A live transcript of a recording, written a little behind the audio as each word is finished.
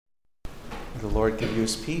The Lord give you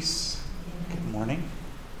his peace. Good morning.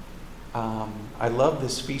 I love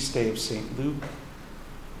this feast day of St. Luke,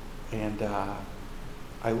 and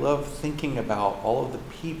I love thinking about all of the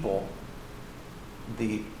people,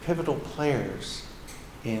 the pivotal players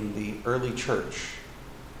in the early church.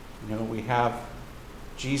 You know, we have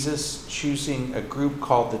Jesus choosing a group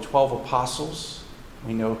called the 12 Apostles.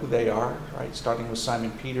 We know who they are, right? Starting with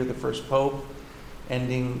Simon Peter, the first pope,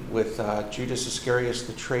 ending with Judas Iscariot,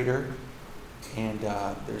 the traitor. And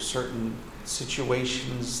there's certain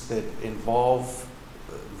situations that involve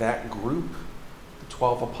that group, the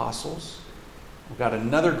 12 apostles. We've got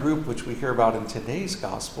another group which we hear about in today's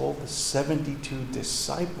gospel, the 72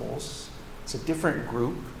 disciples. It's a different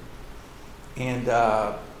group. And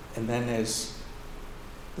then as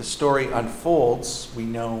the story unfolds, we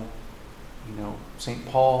know, St.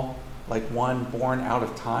 Paul, like one born out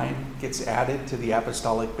of time, gets added to the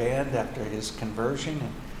apostolic band after his conversion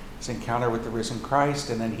and his encounter with the risen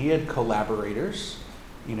Christ. And then he had collaborators.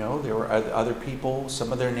 There were other people,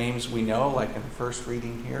 some of their names we know, like in the first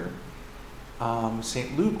reading here.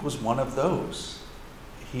 St. Luke was one of those.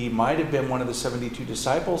 He might have been one of the 72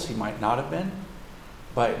 disciples. He might not have been.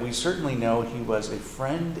 But we certainly know he was a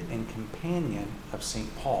friend and companion of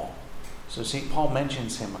St. Paul. So St. Paul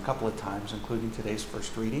mentions him a couple of times, including today's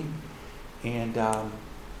first reading. And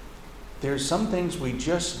there's some things we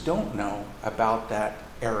just don't know about that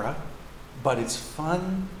era, but it's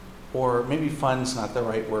fun, or maybe fun's not the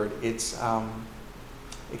right word. It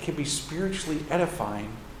can be spiritually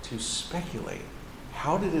edifying to speculate.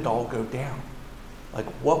 How did it all go down? Like,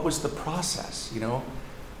 what was the process? In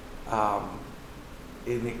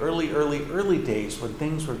the early days when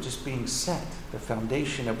things were just being set, the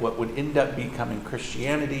foundation of what would end up becoming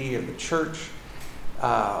Christianity or the church,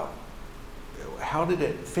 how did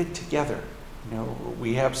it fit together?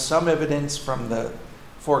 We have some evidence from the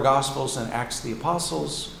four Gospels and Acts of the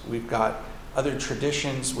Apostles. We've got other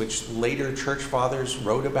traditions which later church fathers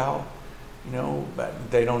wrote about,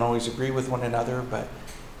 but they don't always agree with one another. But,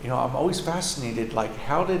 I'm always fascinated, like,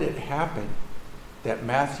 how did it happen that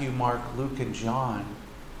Matthew, Mark, Luke, and John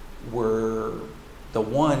were the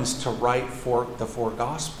ones to write for the four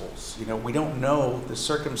Gospels? We don't know the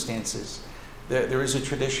circumstances. There is a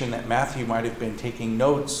tradition that Matthew might have been taking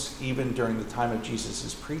notes even during the time of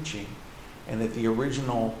Jesus' preaching, and that the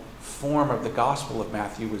original form of the Gospel of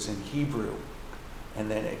Matthew was in Hebrew, and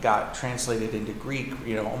then it got translated into Greek,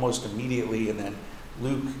 almost immediately, and then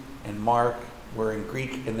Luke and Mark were in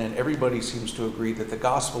Greek, and then everybody seems to agree that the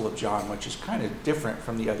Gospel of John, which is kind of different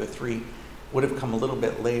from the other three, would have come a little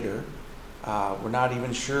bit later. We're not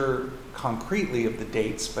even sure concretely of the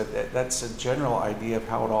dates, but that's a general idea of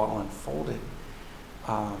how it all unfolded.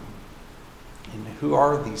 And who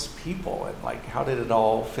are these people, and how did it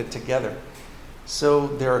all fit together? So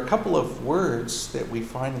there are a couple of words that we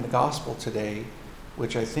find in the gospel today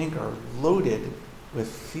which I think are loaded with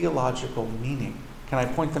theological meaning. Can I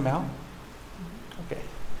point them out? Okay.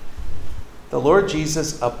 The Lord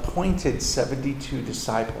Jesus appointed 72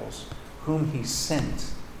 disciples whom he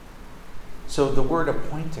sent. So the word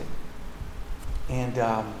appointed.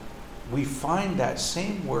 And we find that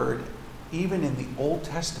same word even in the Old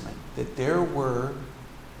Testament, that there were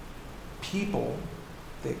people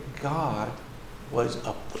that God was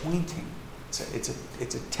appointing. It's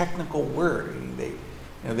a technical word.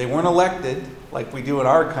 They weren't elected like we do in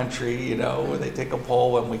our country, where they take a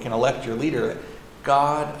poll and we can elect your leader.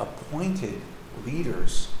 God appointed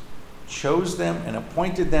leaders, chose them and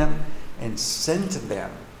appointed them and sent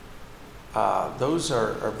them. Those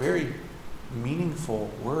are very meaningful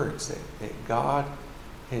words that God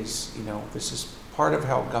has, this is part of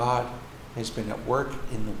how God has been at work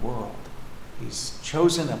in the world. He's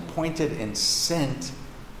chosen, appointed, and sent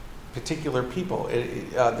particular people.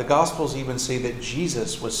 The Gospels even say that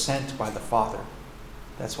Jesus was sent by the Father.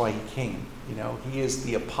 That's why he came. He is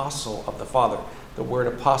the apostle of the Father. The word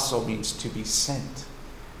apostle means to be sent.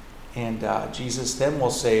 And Jesus then will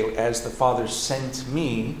say, as the Father sent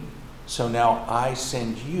me, so now I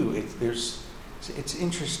send you. It's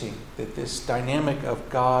interesting that this dynamic of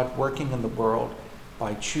God working in the world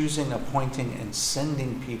by choosing, appointing, and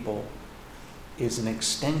sending people is an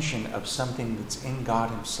extension of something that's in God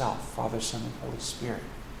himself, Father, Son, and Holy Spirit.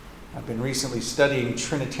 I've been recently studying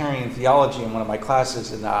Trinitarian theology in one of my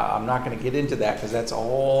classes, and I'm not going to get into that because that's a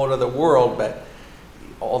whole other world, but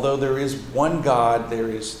although there is one God, there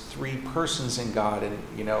is three persons in God, and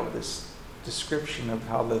this description of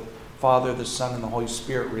how the Father, the Son, and the Holy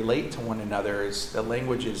Spirit relate to one another is the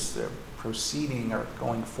languages proceeding or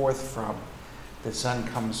going forth from. The Son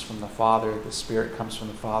comes from the Father, the Spirit comes from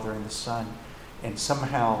the Father and the Son. And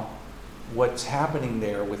somehow what's happening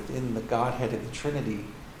there within the Godhead of the Trinity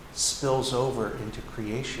spills over into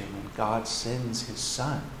creation when God sends his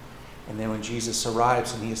Son. And then when Jesus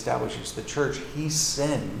arrives and he establishes the church, he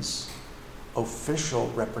sends official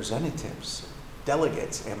representatives,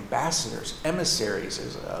 delegates, ambassadors, emissaries.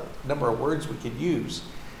 There's a number of words we could use.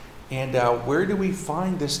 And where do we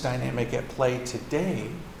find this dynamic at play today?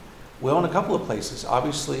 Well, in a couple of places.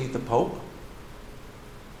 Obviously, the Pope,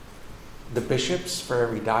 the bishops for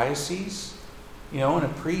every diocese, and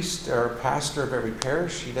a priest or a pastor of every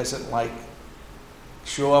parish. He doesn't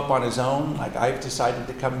show up on his own, like I've decided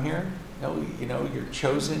to come here. You're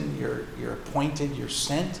chosen, you're appointed, you're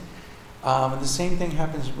sent. And the same thing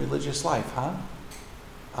happens in religious life,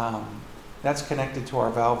 huh? That's connected to our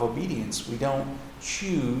vow of obedience. We don't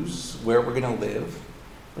choose where we're going to live.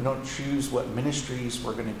 We don't choose what ministries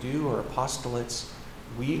we're going to do or apostolates.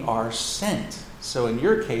 We are sent. So in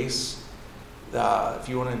your case, if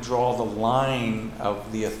you want to draw the line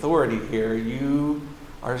of the authority here, you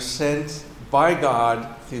are sent by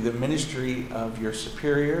God through the ministry of your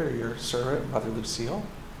superior, your servant, Mother Lucille,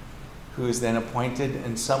 who is then appointed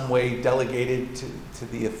in some way, delegated to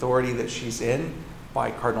the authority that she's in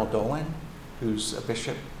by Cardinal Dolan, who's a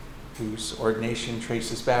bishop, whose ordination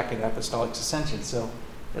traces back in apostolic ascension. So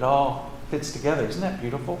it all fits together. Isn't that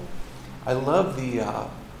beautiful? I love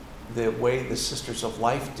the way the Sisters of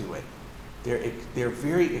Life do it. They're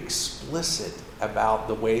very explicit about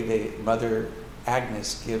the way Mother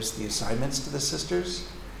Agnes gives the assignments to the sisters.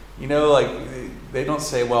 They don't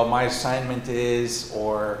say, well, my assignment is,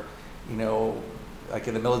 or, like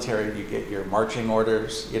in the military, you get your marching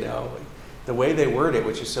orders, The way they word it,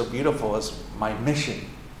 which is so beautiful, is my mission.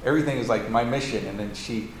 Everything is like my mission. And then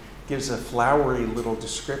she gives a flowery little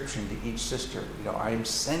description to each sister. I am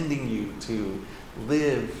sending you to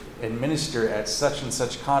live and minister at such and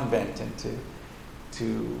such convent, and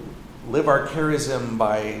to live our charism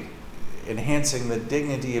by enhancing the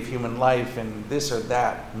dignity of human life in this or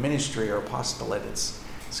that ministry or apostolate. It's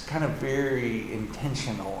kind of very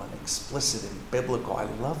intentional and explicit and biblical. I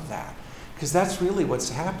love that, because that's really what's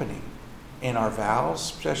happening in our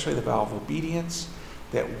vows, especially the vow of obedience,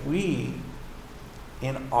 that we,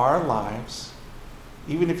 in our lives,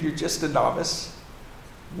 even if you're just a novice,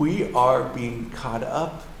 we are being caught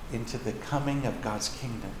up into the coming of God's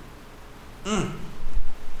kingdom.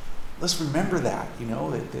 Let's remember that,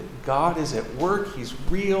 that God is at work. He's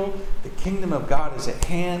real. The kingdom of God is at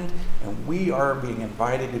hand, and we are being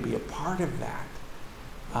invited to be a part of that.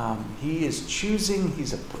 He is choosing,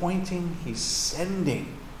 he's appointing, he's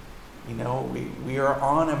sending. We are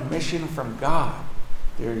on a mission from God.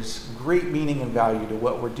 There's great meaning and value to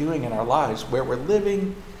what we're doing in our lives, where we're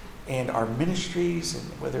living, and our ministries, and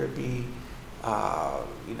whether it be,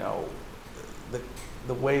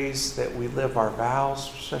 the ways that we live our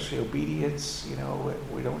vows, especially obedience.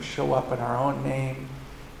 We don't show up in our own name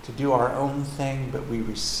to do our own thing, but we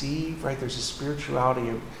receive, right? There's a spirituality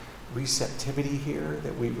of receptivity here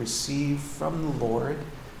that we receive from the Lord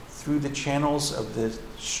through the channels of the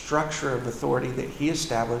structure of authority that he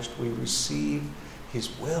established. We receive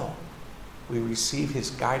his will. We receive his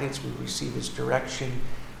guidance. We receive his direction.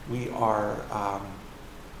 We are,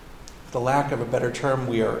 for the lack of a better term,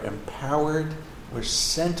 we are empowered. We're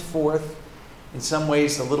sent forth. In some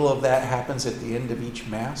ways, a little of that happens at the end of each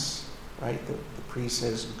Mass, right? The priest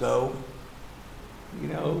says, go.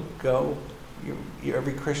 Go.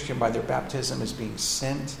 Every Christian, by their baptism, is being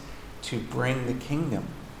sent to bring the kingdom.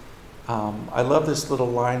 I love this little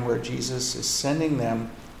line where Jesus is sending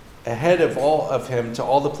them ahead of all of him to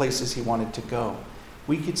all the places he wanted to go.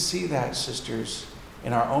 We could see that, sisters,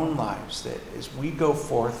 in our own lives, that as we go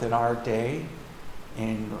forth in our day,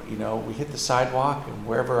 and we hit the sidewalk, and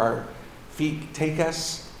wherever our feet take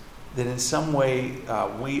us, that in some way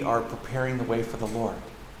we are preparing the way for the Lord.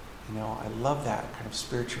 I love that kind of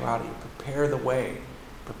spirituality. Prepare the way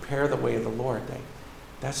of the Lord.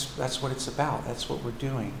 That's what it's about. That's what we're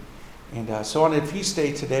doing. And so on a feast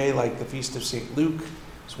day today, like the Feast of St. Luke,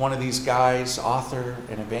 is one of these guys, author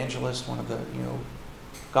and evangelist, one of the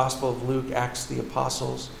Gospel of Luke, Acts of the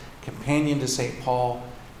Apostles, companion to St. Paul.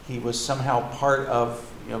 He was somehow part of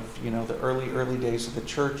the early days of the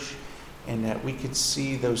church, and that we could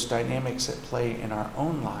see those dynamics at play in our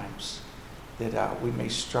own lives, that we may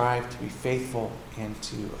strive to be faithful and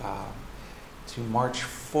to march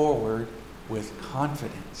forward with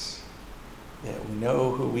confidence, that we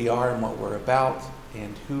know who we are and what we're about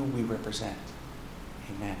and who we represent.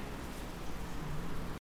 Amen.